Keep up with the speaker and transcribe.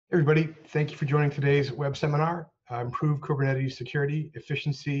Everybody, thank you for joining today's web seminar, Improve Kubernetes Security,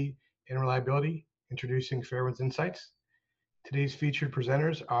 Efficiency, and Reliability, introducing Fairwinds Insights. Today's featured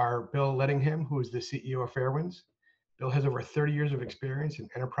presenters are Bill Lettingham, who is the CEO of Fairwinds. Bill has over 30 years of experience in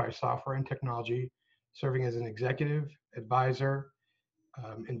enterprise software and technology, serving as an executive, advisor,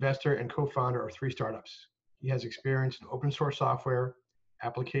 investor, and co-founder of 3 startups. He has experience in open source software,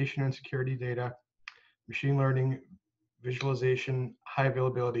 application and security data, machine learning, visualization, high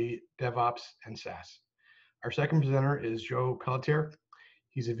availability, DevOps, and SaaS. Our second presenter is Joe Pelletier.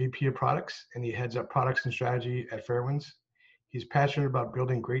 He's a VP of products and he heads up products and strategy at Fairwinds. He's passionate about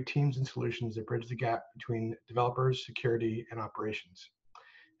building great teams and solutions that bridge the gap between developers, security, and operations.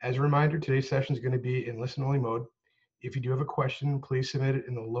 As a reminder, today's session is going to be in listen-only mode. If you do have a question, please submit it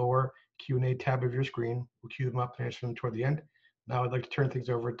in the lower Q&A tab of your screen. We'll queue them up and answer them toward the end. Now I'd like to turn things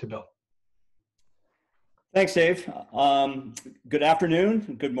over to Bill. Thanks, Dave. Good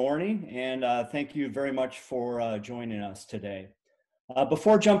afternoon, good morning, and thank you very much for joining us today.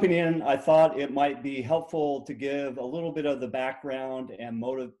 Before jumping in, I thought it might be helpful to give a little bit of the background and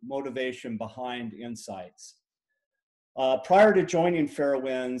motivation behind Insights. Prior to joining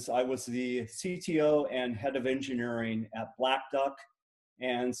Fairwinds, I was the CTO and head of engineering at Black Duck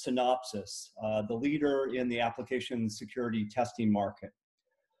and Synopsys, the leader in the application security testing market.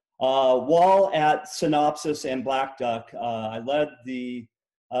 While at Synopsys and Black Duck, I led the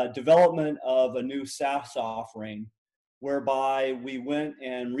development of a new SaaS offering whereby we went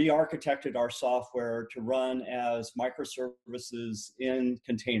and re-architected our software to run as microservices in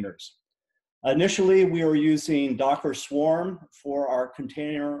containers. Initially, we were using Docker Swarm for our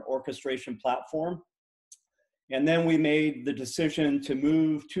container orchestration platform. And then we made the decision to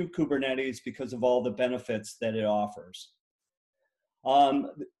move to Kubernetes because of all the benefits that it offers.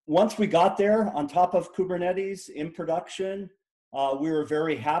 Once we got there on top of Kubernetes in production, we were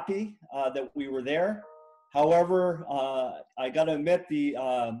very happy that we were there. However, I got to admit the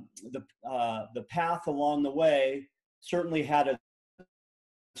path along the way certainly had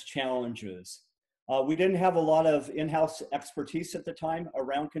its challenges. We didn't have a lot of in-house expertise at the time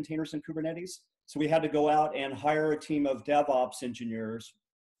around containers and Kubernetes, so we had to go out and hire a team of DevOps engineers,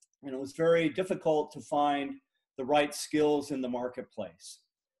 and it was very difficult to find the right skills in the marketplace.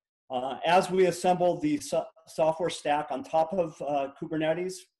 As we assembled the software stack on top of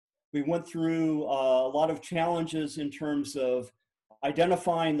Kubernetes, we went through a lot of challenges in terms of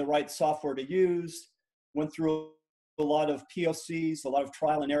identifying the right software to use, went through a lot of POCs, a lot of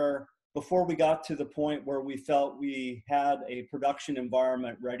trial and error, before we got to the point where we felt we had a production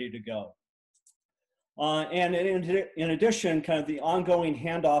environment ready to go. And in addition, kind of the ongoing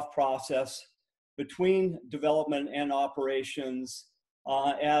handoff process between development and operations,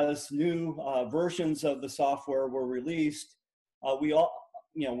 as new versions of the software were released,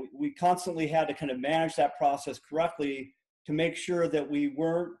 we constantly had to kind of manage that process correctly to make sure that we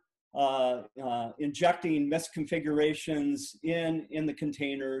weren't injecting misconfigurations in the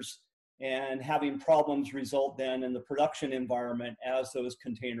containers and having problems result then in the production environment as those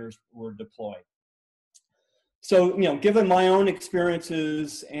containers were deployed. So, given my own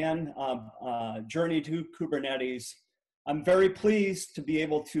experiences and journey to Kubernetes, I'm very pleased to be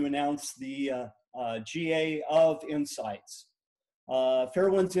able to announce the GA of Insights.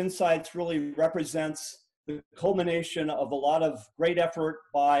 Fairwinds Insights really represents the culmination of a lot of great effort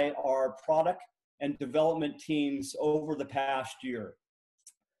by our product and development teams over the past year.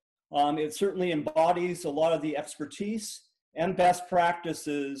 It certainly embodies a lot of the expertise and best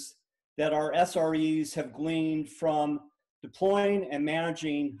practices that our SREs have gleaned from deploying and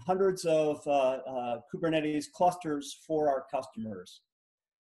managing hundreds of Kubernetes clusters for our customers.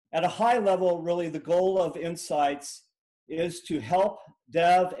 At a high level, really the goal of Insights is to help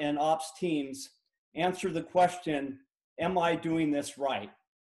dev and ops teams answer the question, am I doing this right?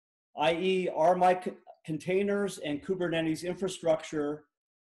 i.e., are my containers and Kubernetes infrastructure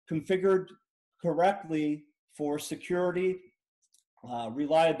configured correctly for security,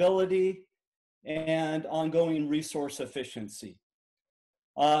 reliability, and ongoing resource efficiency.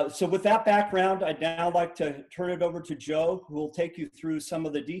 So with that background, I'd now like to turn it over to Joe, who will take you through some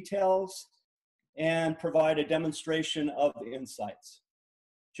of the details and provide a demonstration of the Insights.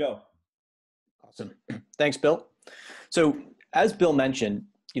 Joe. Awesome. Thanks, Bill. So as Bill mentioned,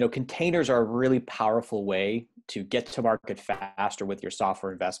 containers are a really powerful way to get to market faster with your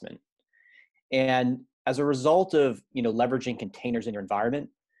software investment. And as a result of, leveraging containers in your environment,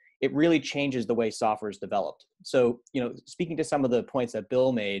 it really changes the way software is developed. So, speaking to some of the points that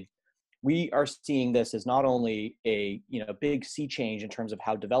Bill made, we are seeing this as not only a, big sea change in terms of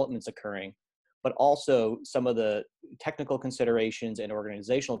how development's occurring, but also some of the technical considerations and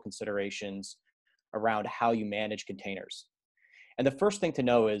organizational considerations around how you manage containers. And the first thing to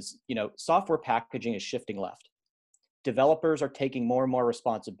know is, software packaging is shifting left. Developers are taking more and more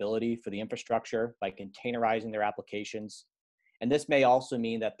responsibility for the infrastructure by containerizing their applications. And this may also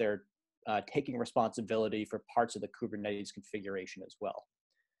mean that they're taking responsibility for parts of the Kubernetes configuration as well.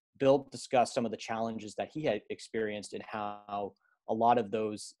 Bill discussed some of the challenges that he had experienced and how a lot of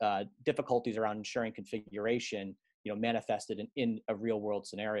those difficulties around ensuring configuration, manifested in a real world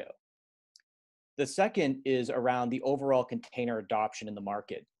scenario. The second is around the overall container adoption in the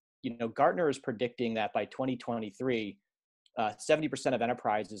market. Gartner is predicting that by 2023, 70% of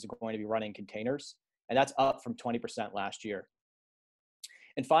enterprises are going to be running containers, and that's up from 20% last year.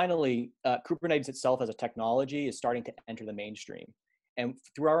 And finally, Kubernetes itself as a technology is starting to enter the mainstream. And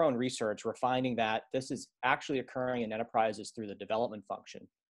through our own research, we're finding that this is actually occurring in enterprises through the development function.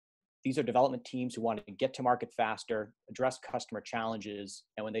 These are development teams who want to get to market faster, address customer challenges,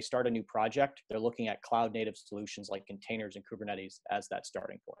 and when they start a new project, they're looking at cloud-native solutions like containers and Kubernetes as that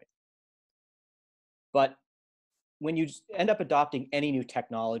starting point. But when you end up adopting any new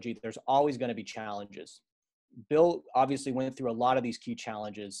technology, there's always going to be challenges. Bill obviously went through a lot of these key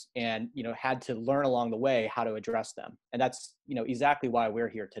challenges and had to learn along the way how to address them. And that's exactly why we're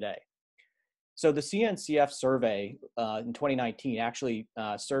here today. So the CNCF survey in 2019 actually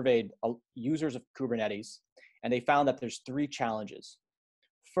surveyed users of Kubernetes, and they found that there's 3 challenges.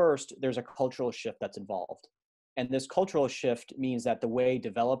 First, there's a cultural shift that's involved. And this cultural shift means that the way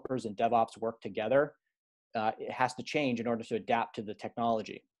developers and DevOps work together, it has to change in order to adapt to the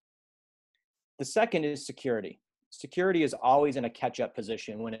technology. The second is security. Security is always in a catch-up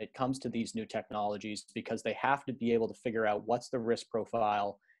position when it comes to these new technologies because they have to be able to figure out what's the risk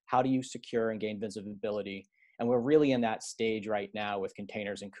profile, how do you secure and gain visibility, and we're really in that stage right now with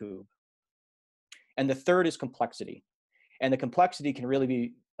containers and Kube. And the third is complexity. And the complexity can really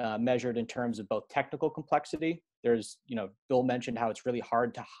be measured in terms of both technical complexity. There's, Bill mentioned how it's really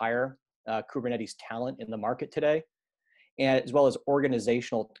hard to hire Kubernetes talent in the market today, and as well as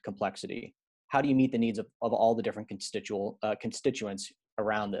organizational complexity. How do you meet the needs of all the different constituents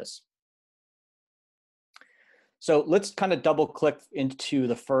around this? So let's kind of double click into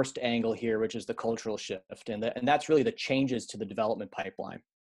the first angle here, which is the cultural shift. And that's really the changes to the development pipeline.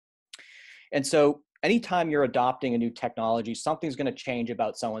 And so anytime you're adopting a new technology, something's going to change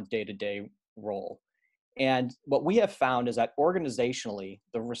about someone's day-to-day role. And what we have found is that organizationally,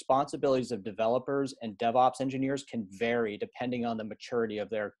 the responsibilities of developers and DevOps engineers can vary depending on the maturity of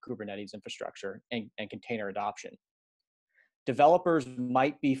their Kubernetes infrastructure and container adoption. Developers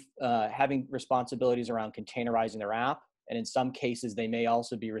might be having responsibilities around containerizing their app, and in some cases, they may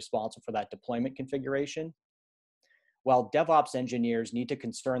also be responsible for that deployment configuration. While DevOps engineers need to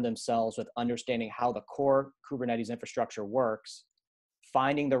concern themselves with understanding how the core Kubernetes infrastructure works,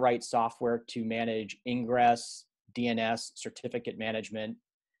 finding the right software to manage ingress, DNS, certificate management,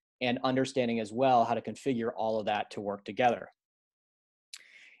 and understanding as well how to configure all of that to work together.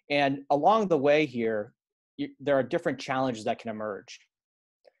 And along the way here, there are different challenges that can emerge.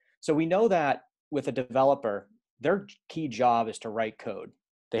 So we know that with a developer, their key job is to write code.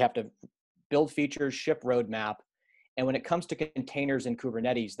 They have to build features, ship roadmap. And when it comes to containers in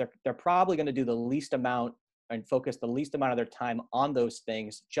Kubernetes, they're probably going to do the least amount and focus the least amount of their time on those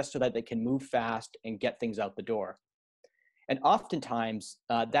things just so that they can move fast and get things out the door. And oftentimes,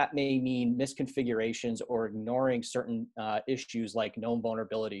 that may mean misconfigurations or ignoring certain issues like known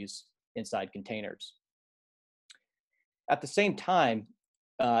vulnerabilities inside containers. At the same time,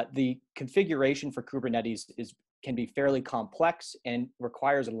 the configuration for Kubernetes can be fairly complex and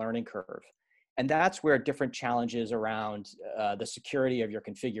requires a learning curve. And that's where different challenges around the security of your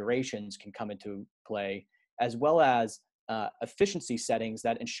configurations can come into play, as well as efficiency settings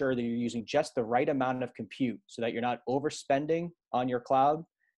that ensure that you're using just the right amount of compute so that you're not overspending on your cloud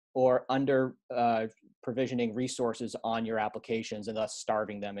or under provisioning resources on your applications and thus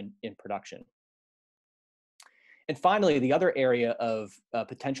starving them in production. And finally, the other area of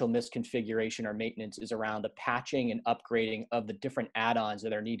potential misconfiguration or maintenance is around the patching and upgrading of the different add-ons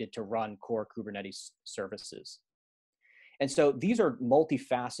that are needed to run core Kubernetes services. And so these are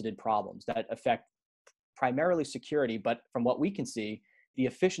multifaceted problems that affect primarily security, but from what we can see, the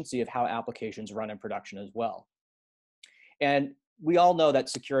efficiency of how applications run in production as well. And we all know that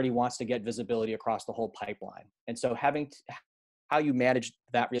security wants to get visibility across the whole pipeline. And so how you manage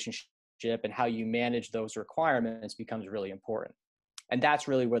that relationship and how you manage those requirements becomes really important. And that's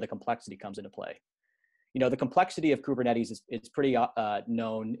really where the complexity comes into play. The complexity of Kubernetes is pretty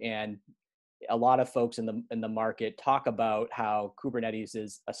known, and a lot of folks in the market talk about how Kubernetes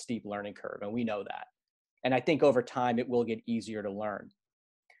is a steep learning curve, and we know that. And I think over time it will get easier to learn.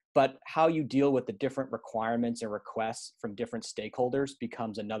 But how you deal with the different requirements and requests from different stakeholders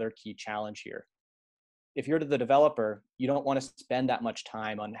becomes another key challenge here. If you're the developer, you don't want to spend that much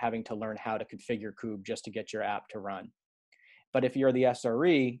time on having to learn how to configure kube just to get your app to run. But if you're the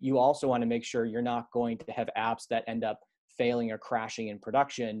SRE, you also want to make sure you're not going to have apps that end up failing or crashing in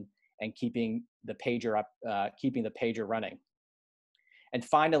production and keeping the pager running. And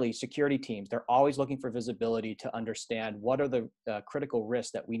finally, security teams, they're always looking for visibility to understand what are the critical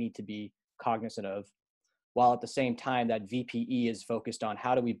risks that we need to be cognizant of, while at the same time that VPE is focused on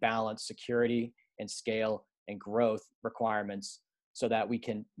how do we balance security and scale and growth requirements so that we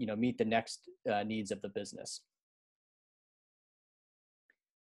can meet the next needs of the business.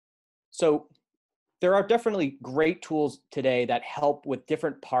 So there are definitely great tools today that help with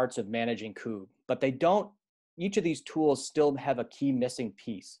different parts of managing kube, but each of these tools still have a key missing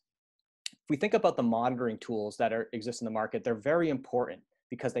piece. If we think about the monitoring tools that exist in the market, they're very important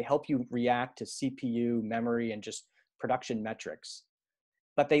because they help you react to CPU, memory, and just production metrics.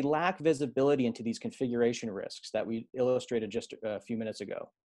 But they lack visibility into these configuration risks that we illustrated just a few minutes ago.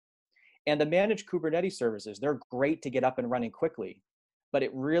 And the managed Kubernetes services, they're great to get up and running quickly, but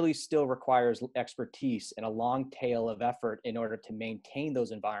it really still requires expertise and a long tail of effort in order to maintain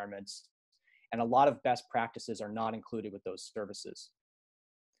those environments. And a lot of best practices are not included with those services.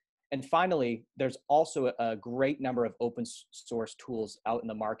 And finally, there's also a great number of open source tools out in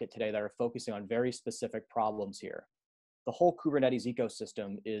the market today that are focusing on very specific problems here. The whole Kubernetes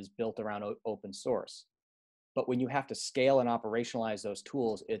ecosystem is built around open source. But when you have to scale and operationalize those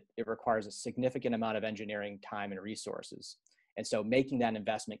tools, it requires a significant amount of engineering time and resources. And so making that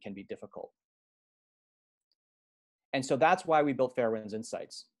investment can be difficult. And so that's why we built Fairwinds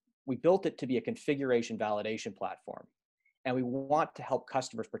Insights. We built it to be a configuration validation platform. And we want to help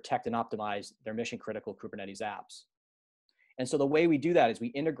customers protect and optimize their mission-critical Kubernetes apps. And so the way we do that is we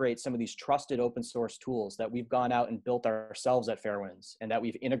integrate some of these trusted open source tools that we've gone out and built ourselves at Fairwinds and that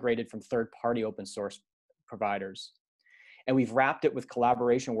we've integrated from third-party open source providers. And we've wrapped it with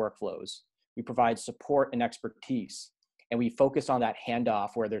collaboration workflows. We provide support and expertise. And we focus on that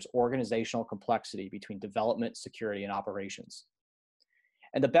handoff where there's organizational complexity between development, security, and operations.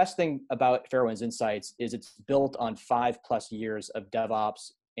 And the best thing about Fairwinds Insights is it's built on 5+ years of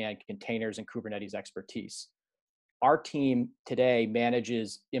DevOps and containers and Kubernetes expertise. Our team today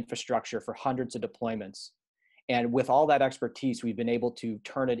manages infrastructure for hundreds of deployments. And with all that expertise, we've been able to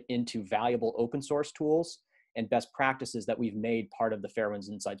turn it into valuable open source tools and best practices that we've made part of the Fairwinds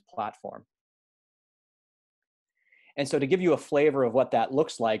Insights platform. And so to give you a flavor of what that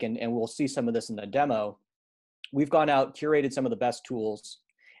looks like, and we'll see some of this in the demo, we've gone out, curated some of the best tools,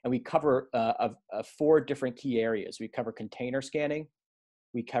 and we cover 4 different key areas. We cover container scanning,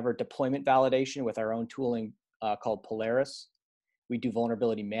 we cover deployment validation with our own tooling called Polaris, we do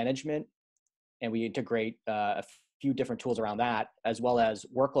vulnerability management, and we integrate a few different tools around that, as well as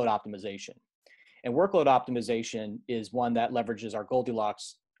workload optimization. And workload optimization is one that leverages our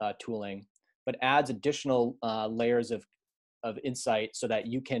Goldilocks tooling, but adds additional layers of insight so that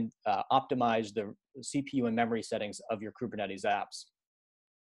you can optimize the CPU and memory settings of your Kubernetes apps.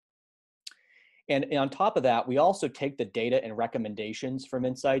 And on top of that, we also take the data and recommendations from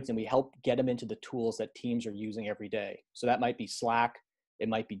Insights and we help get them into the tools that teams are using every day. So that might be Slack, it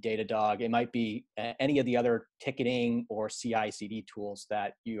might be Datadog, it might be any of the other ticketing or CI/CD tools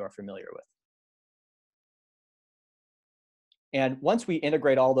that you are familiar with. And once we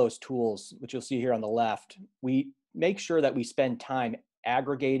integrate all those tools, which you'll see here on the left, we make sure that we spend time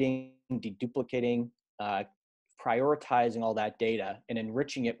aggregating, deduplicating, prioritizing all that data and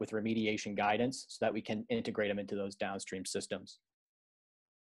enriching it with remediation guidance so that we can integrate them into those downstream systems.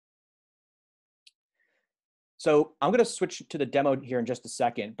 So I'm going to switch to the demo here in just a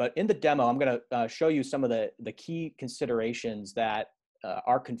second, but in the demo, I'm going to show you some of the key considerations that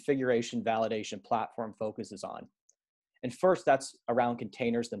our configuration validation platform focuses on. And first, that's around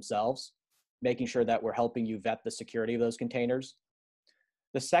containers themselves, making sure that we're helping you vet the security of those containers.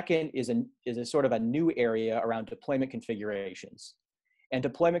 The second is a sort of a new area around deployment configurations. And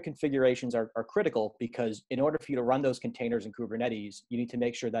deployment configurations are critical because in order for you to run those containers in Kubernetes, you need to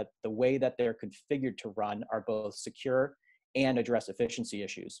make sure that the way that they're configured to run are both secure and address efficiency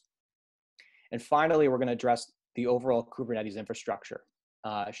issues. And finally, we're going to address the overall Kubernetes infrastructure,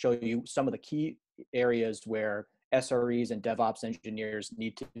 show you some of the key areas where SREs and DevOps engineers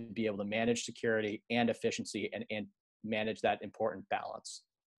need to be able to manage security and efficiency and manage that important balance.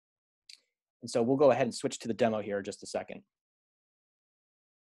 And so we'll go ahead and switch to the demo here in just a second.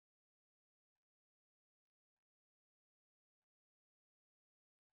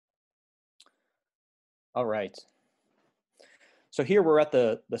 All right. So here we're at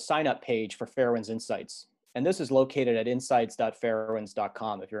the sign up page for Fairwinds Insights. And this is located at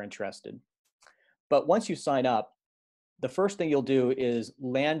insights.fairwinds.com if you're interested. But once you sign up, the first thing you'll do is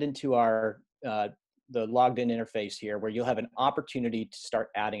land into our the logged in interface here, where you'll have an opportunity to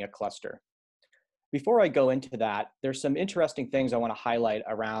start adding a cluster. Before I go into that, there's some interesting things I want to highlight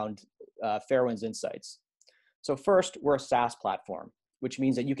around Fairwinds Insights. So first, we're a SaaS platform, which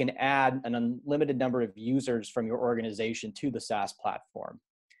means that you can add an unlimited number of users from your organization to the SaaS platform.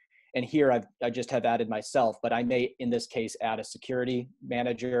 And here I just have added myself, but I may, in this case, add a security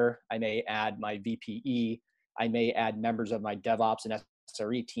manager. I may add my VPE. I may add members of my DevOps and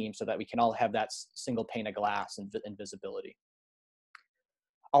SRE team so that we can all have that single pane of glass and visibility.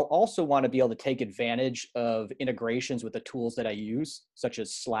 I'll also want to be able to take advantage of integrations with the tools that I use, such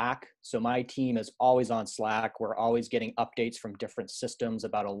as Slack. So my team is always on Slack. We're always getting updates from different systems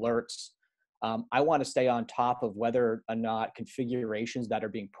about alerts. I want to stay on top of whether or not configurations that are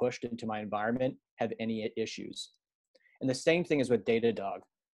being pushed into my environment have any issues. And the same thing is with Datadog.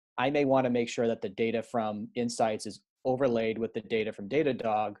 I may want to make sure that the data from Insights is overlaid with the data from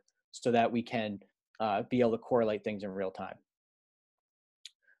Datadog so that we can be able to correlate things in real time.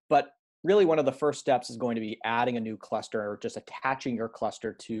 But really one of the first steps is going to be adding a new cluster or just attaching your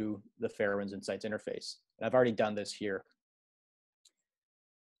cluster to the Fairwinds Insights interface. And I've already done this here.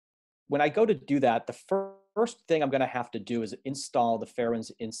 When I go to do that, the first thing I'm going to have to do is install the Fairwinds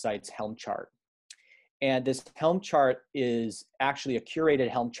Insights Helm chart. And this Helm chart is actually a curated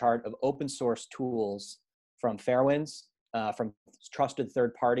Helm chart of open source tools from Fairwinds, from trusted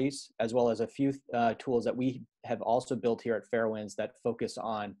third parties, as well as a few tools that we have also built here at Fairwinds that focus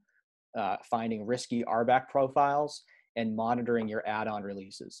on finding risky RBAC profiles and monitoring your add-on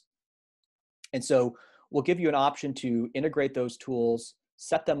releases. And so we'll give you an option to integrate those tools,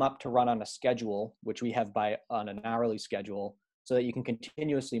 set them up to run on a schedule, which we have on an hourly schedule, so that you can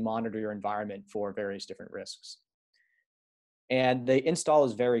continuously monitor your environment for various different risks. And the install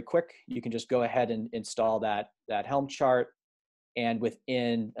is very quick. You can just go ahead and install that Helm chart. And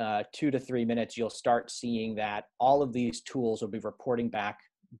within 2 to 3 minutes, you'll start seeing that all of these tools will be reporting back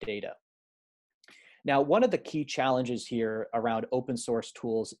data. Now, one of the key challenges here around open source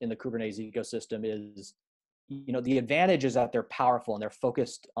tools in the Kubernetes ecosystem is, the advantage is that they're powerful and they're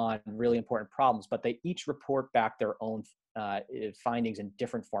focused on really important problems, but they each report back their own findings in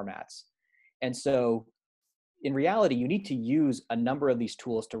different formats. And so in reality, you need to use a number of these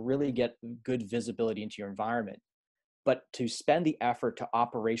tools to really get good visibility into your environment. But to spend the effort to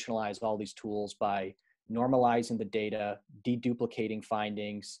operationalize all these tools by normalizing the data, deduplicating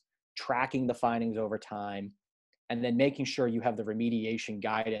findings, tracking the findings over time, and then making sure you have the remediation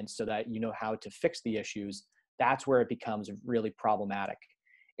guidance so that you know how to fix the issues, that's where it becomes really problematic.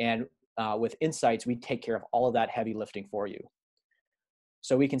 And with Insights, we take care of all of that heavy lifting for you.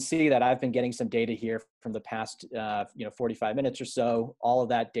 So we can see that I've been getting some data here from the past 45 minutes or so. All of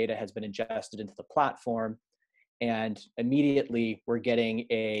that data has been ingested into the platform. And immediately we're getting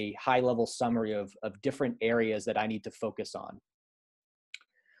a high-level summary of different areas that I need to focus on.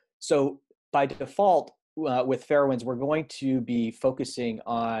 So by default, with Fairwinds, we're going to be focusing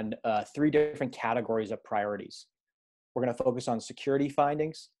on 3 different categories of priorities. We're going to focus on security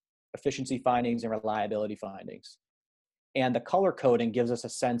findings, efficiency findings, and reliability findings. And the color coding gives us a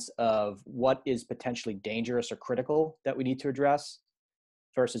sense of what is potentially dangerous or critical that we need to address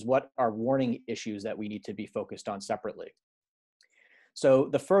versus what are warning issues that we need to be focused on separately. So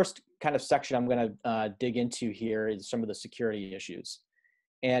the first kind of section I'm going to dig into here is some of the security issues.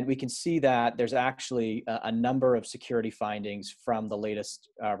 And we can see that there's actually a number of security findings from the latest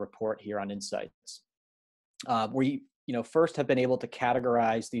report here on Insights. We first have been able to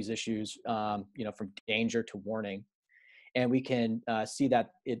categorize these issues from danger to warning. And we can see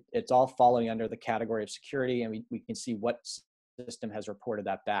that it's all falling under the category of security, and we can see what system has reported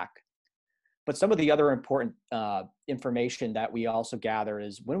that back. But some of the other important information that we also gather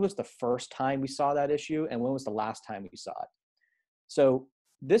is when was the first time we saw that issue and when was the last time we saw it. So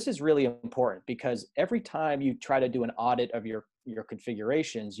this is really important because every time you try to do an audit of your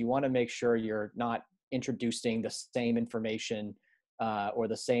configurations, you want to make sure you're not introducing the same information or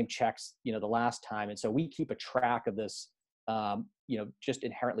the same checks the last time. And so we keep a track of this just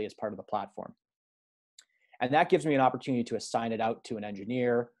inherently as part of the platform. And that gives me an opportunity to assign it out to an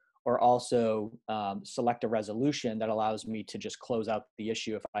engineer or also select a resolution that allows me to just close out the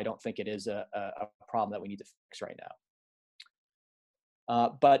issue if I don't think it is a problem that we need to fix right now.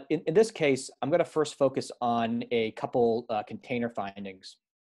 But in this case, I'm going to first focus on a couple container findings.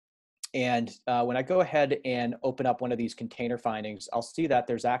 And when I go ahead and open up one of these container findings, I'll see that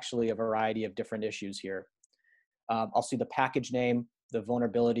there's actually a variety of different issues here. I'll see the package name, the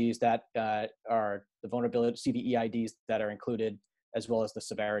vulnerabilities that are the vulnerability CVE IDs that are included, as well as the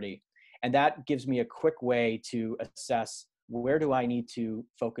severity. And that gives me a quick way to assess where do I need to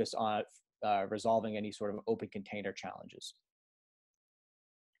focus on resolving any sort of open container challenges.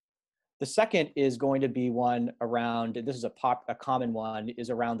 The second is going to be one around, and this is a common one, is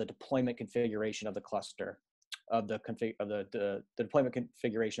around the deployment configuration of the cluster, of the deployment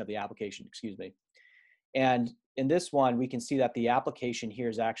configuration of the application, excuse me. And in this one, we can see that the application here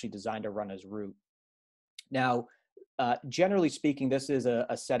is actually designed to run as root. Now, generally speaking, this is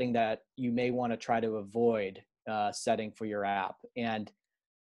a setting that you may want to try to avoid setting for your app. And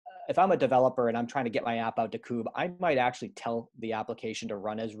if I'm a developer and I'm trying to get my app out to Kube, I might actually tell the application to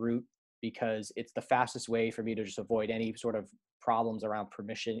run as root, because it's the fastest way for me to just avoid any sort of problems around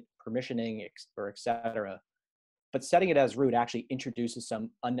permissioning or et cetera. But setting it as root actually introduces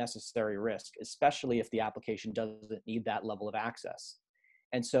some unnecessary risk, especially if the application doesn't need that level of access.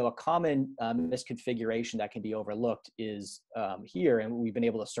 And so a common misconfiguration that can be overlooked is here, and we've been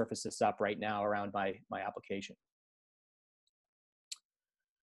able to surface this up right now around my application.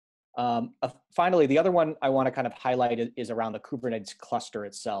 Finally, the other one I want to kind of highlight is around the Kubernetes cluster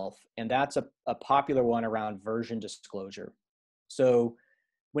itself, and that's a popular one around version disclosure. So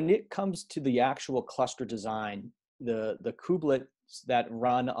when it comes to the actual cluster design, the kubelets that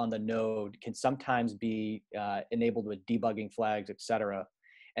run on the node can sometimes be enabled with debugging flags, et cetera.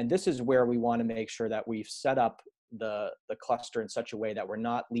 And this is where we want to make sure that we've set up the cluster in such a way that we're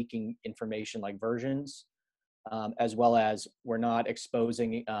not leaking information like versions, as well as we're not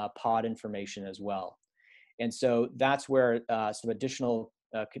exposing pod information as well. And so that's where some additional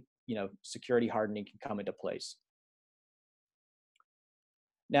security hardening can come into place.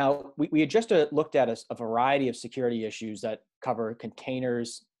 Now, we had just looked at a variety of security issues that cover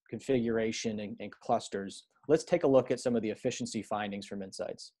containers, configuration, and clusters. Let's take a look at some of the efficiency findings from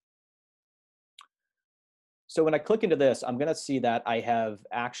Insights. So when I click into this, I'm going to see that I have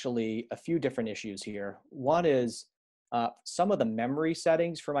actually a few different issues here. One is some of the memory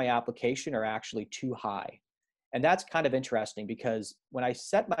settings for my application are actually too high. And that's kind of interesting, because when I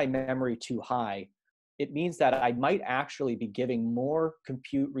set my memory too high, it means that I might actually be giving more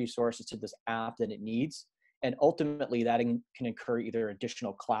compute resources to this app than it needs. And ultimately that can incur either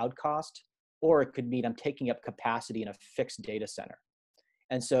additional cloud cost, or it could mean I'm taking up capacity in a fixed data center.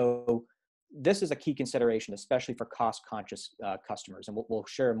 And so this is a key consideration, especially for cost-conscious customers, and we'll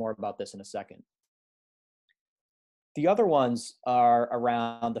share more about this in a second. The other ones are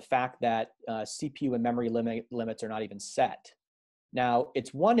around the fact that CPU and memory limits are not even set. Now,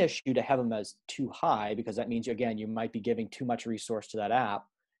 it's one issue to have them as too high, because that means, again, you might be giving too much resource to that app.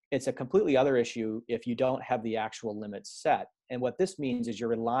 It's a completely other issue if you don't have the actual limits set. And what this means is you're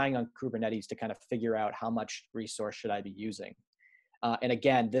relying on Kubernetes to kind of figure out how much resource should I be using. And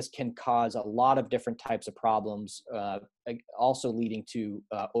again, this can cause a lot of different types of problems, also leading to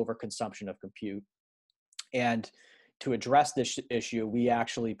overconsumption of compute. And to address this issue, we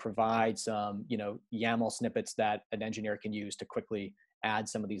actually provide some, YAML snippets that an engineer can use to quickly add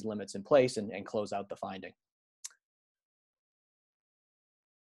some of these limits in place and close out the finding.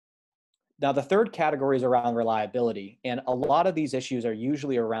 Now, the third category is around reliability. And a lot of these issues are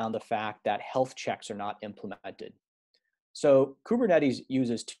usually around the fact that health checks are not implemented. So Kubernetes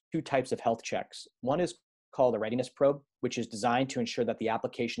uses two types of health checks. One is called a readiness probe, which is designed to ensure that the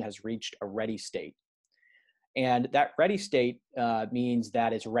application has reached a ready state. And that ready state means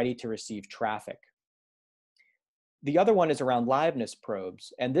that it's ready to receive traffic. The other one is around liveness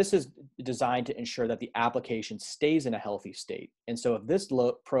probes, and this is designed to ensure that the application stays in a healthy state. And so if this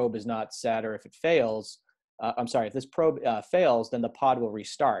probe is not set, or if it fails, if this probe fails, then the pod will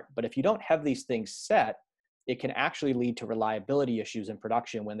restart. But if you don't have these things set, it can actually lead to reliability issues in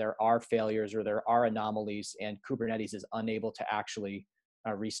production when there are failures or there are anomalies and Kubernetes is unable to actually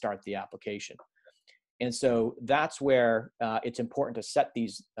restart the application. And so that's where it's important to set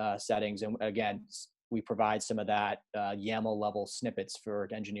these settings. And again, we provide some of that YAML level snippets for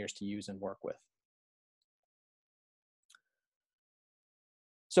engineers to use and work with.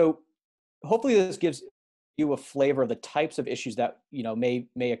 So hopefully this gives you a flavor of the types of issues that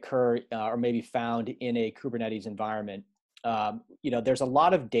may occur or may be found in a Kubernetes environment. There's a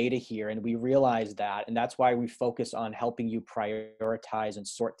lot of data here, and we realize that, and that's why we focus on helping you prioritize and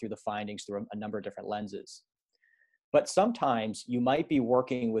sort through the findings through a number of different lenses. But sometimes you might be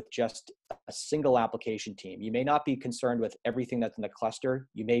working with just a single application team. You may not be concerned with everything that's in the cluster.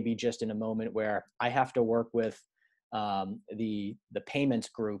 You may be just in a moment where I have to work with the payments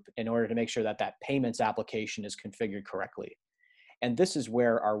group in order to make sure that that payments application is configured correctly. And this is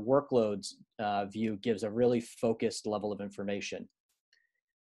where our workloads view gives a really focused level of information.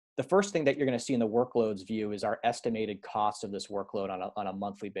 The first thing that you're going to see in the workloads view is our estimated cost of this workload on a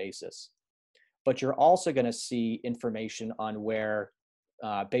monthly basis. But you're also going to see information on where,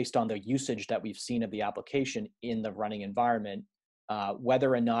 based on the usage that we've seen of the application in the running environment,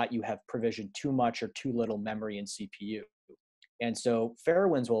 whether or not you have provisioned too much or too little memory and CPU. And so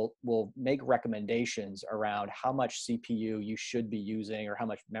Fairwinds will make recommendations around how much CPU you should be using or how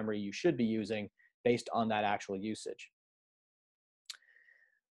much memory you should be using based on that actual usage.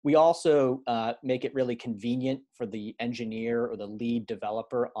 We also make it really convenient for the engineer or the lead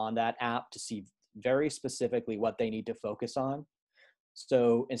developer on that app to see very specifically what they need to focus on.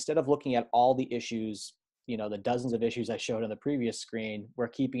 So instead of looking at all the issues, the dozens of issues I showed on the previous screen, we're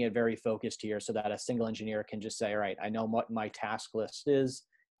keeping it very focused here so that a single engineer can just say, all right, I know what my task list is.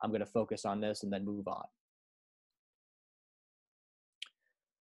 I'm going to focus on this and then move on.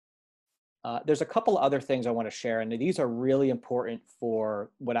 There's a couple other things I want to share, and these are really important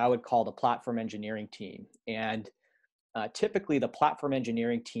for what I would call the platform engineering team. And typically, the platform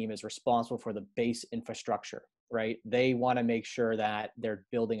engineering team is responsible for the base infrastructure, right? They want to make sure that they're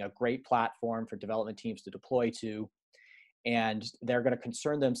building a great platform for development teams to deploy to, and they're going to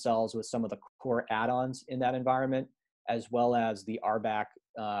concern themselves with some of the core add-ons in that environment, as well as the RBAC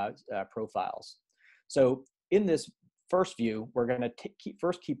profiles. So in this first view, we're going to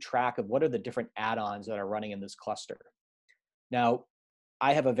first keep track of what are the different add-ons that are running in this cluster. Now,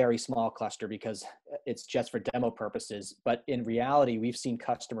 I have a very small cluster because it's just for demo purposes, but in reality, we've seen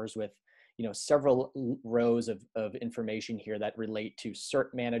customers with several rows of information here that relate to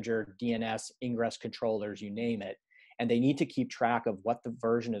cert manager, DNS, ingress controllers, you name it. And they need to keep track of what the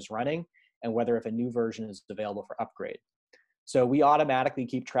version is running and whether if a new version is available for upgrade. So we automatically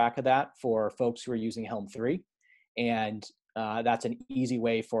keep track of that for folks who are using Helm 3. And that's an easy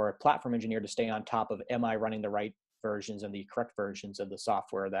way for a platform engineer to stay on top of, am I running the right versions and the correct versions of the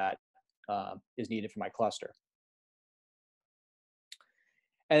software that is needed for my cluster.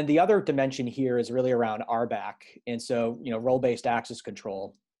 And the other dimension here is really around RBAC. And so, role-based access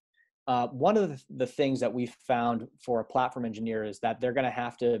control. One of the things that we've found for a platform engineer is that they're going to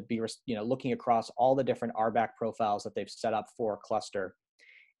have to be, looking across all the different RBAC profiles that they've set up for a cluster.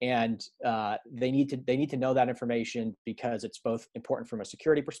 And they need to know that information because it's both important from a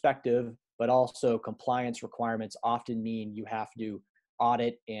security perspective, but also compliance requirements often mean you have to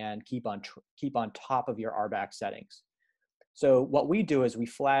audit and keep on top of your RBAC settings. So what we do is we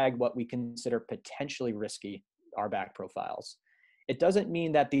flag what we consider potentially risky RBAC profiles. It doesn't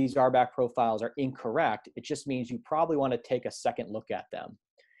mean that these RBAC profiles are incorrect. It just means you probably want to take a second look at them.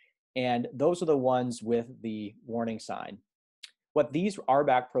 And those are the ones with the warning sign. What these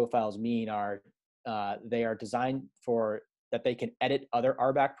RBAC profiles mean are they are designed for that they can edit other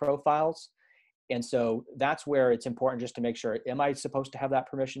RBAC profiles. And so that's where it's important just to make sure, am I supposed to have that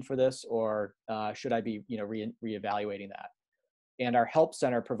permission for this, or should I be reevaluating that? And our Help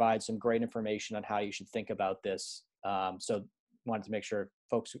Center provides some great information on how you should think about this. So wanted to make sure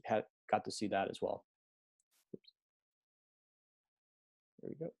folks got to see that as well. Oops. There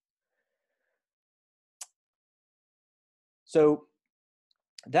we go. So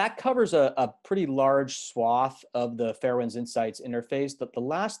that covers a pretty large swath of the Fairwinds Insights interface. But the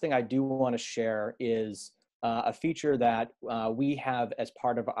last thing I do want to share is a feature that we have as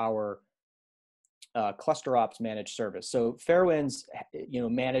part of our cluster ops managed service. So Fairwinds,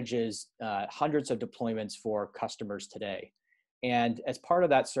 manages hundreds of deployments for customers today. And as part of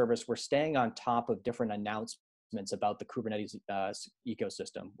that service, we're staying on top of different announcements about the Kubernetes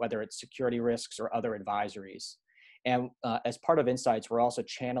ecosystem, whether it's security risks or other advisories. And as part of Insights, we're also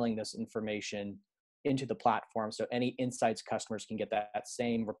channeling this information into the platform. So any Insights customers can get that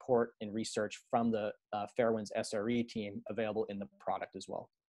same report and research from the Fairwinds SRE team available in the product as well.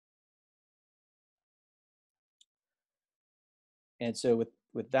 And so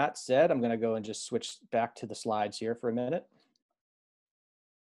with that said, I'm going to go and just switch back to the slides here for a minute.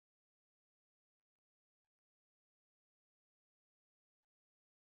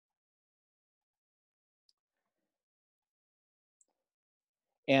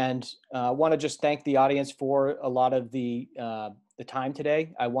 And I want to just thank the audience for a lot of the time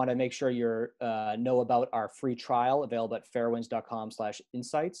today. I want to make sure you know about our free trial available at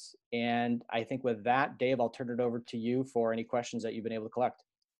fairwinds.com/insights. And I think with that, Dave, I'll turn it over to you for any questions that you've been able to collect.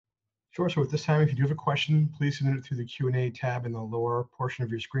 Sure. So at this time, if you do have a question, please submit it through the Q&A tab in the lower portion of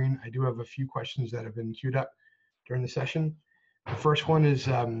your screen. I do have a few questions that have been queued up during the session. The first one is,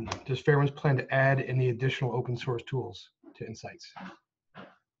 does Fairwinds plan to add any additional open source tools to Insights?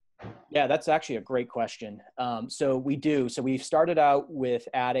 Yeah, that's actually a great question. So we do. So we've started out with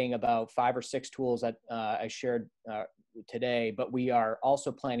adding about 5 or 6 tools that I shared today, but we are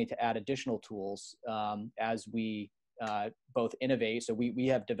also planning to add additional tools as we both innovate. So we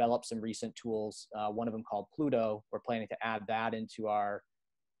have developed some recent tools, one of them called Pluto. We're planning to add that into our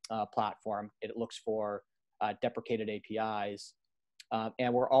platform. It looks for deprecated APIs.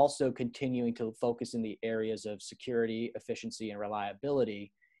 And we're also continuing to focus in the areas of security, efficiency, and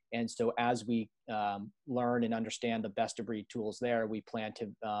reliability. And so as we learn and understand the best of breed tools there, we plan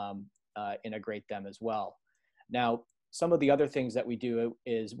to integrate them as well. Now, some of the other things that we do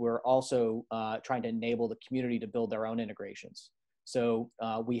is we're also trying to enable the community to build their own integrations. So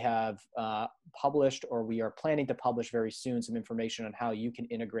we have published, or we are planning to publish very soon, some information on how you can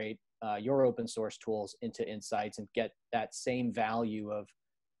integrate your open source tools into Insights and get that same value of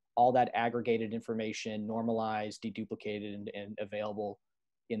all that aggregated information normalized, deduplicated, and available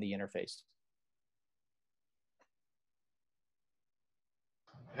in the interface.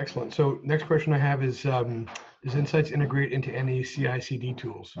 Excellent. So next question I have is, does Insights integrate into any CI/CD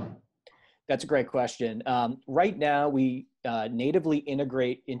tools? That's a great question. Right now, we natively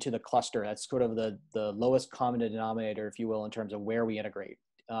integrate into the cluster. That's sort of the lowest common denominator, if you will, in terms of where we integrate.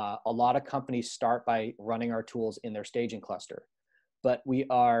 A lot of companies start by running our tools in their staging cluster, but we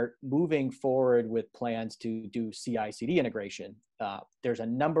are moving forward with plans to do CI/CD integration. There's a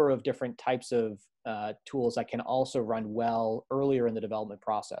number of different types of tools that can also run well earlier in the development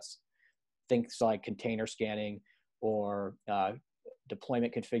process. Things like container scanning or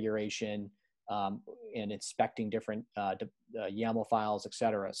deployment configuration and inspecting different YAML files, et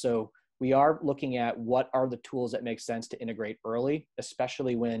cetera. So we are looking at what are the tools that make sense to integrate early,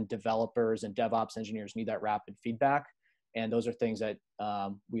 especially when developers and DevOps engineers need that rapid feedback. And those are things that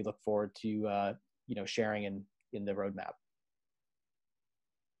we look forward to sharing in the roadmap.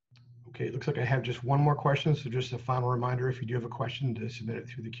 Okay, it looks like I have just one more question. So just a final reminder, if you do have a question, to submit it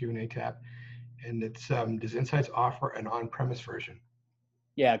through the Q&A tab. And it's, does Insights offer an on-premise version?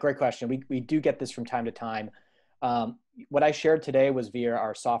 Yeah, great question. We do get this from time to time. What I shared today was via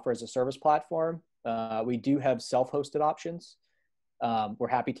our software as a service platform. We do have self-hosted options. We're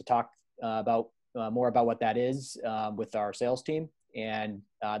happy to talk more about what that is with our sales team. And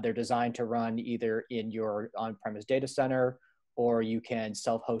they're designed to run either in your on-premise data center, or you can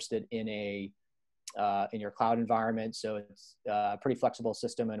self-host it in your cloud environment. So it's a pretty flexible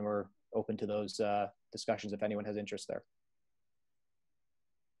system, and we're open to those discussions if anyone has interest there.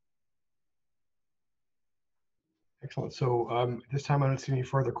 Excellent. So this time I don't see any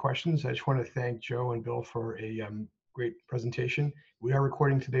further questions. I just want to thank Joe and Bill for a great presentation. We are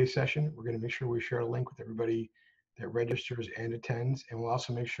recording today's session. We're going to make sure we share a link with everybody that registers and attends, and we'll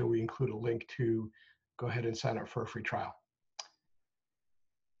also make sure we include a link to go ahead and sign up for a free trial.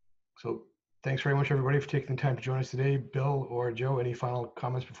 So thanks very much, everybody, for taking the time to join us today. Bill or Joe, any final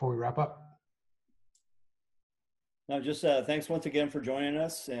comments before we wrap up? No, just thanks once again for joining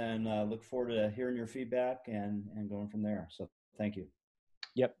us, and look forward to hearing your feedback and going from there. So thank you.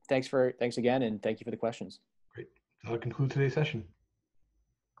 Yep. Thanks again, and thank you for the questions. Great. That'll conclude today's session.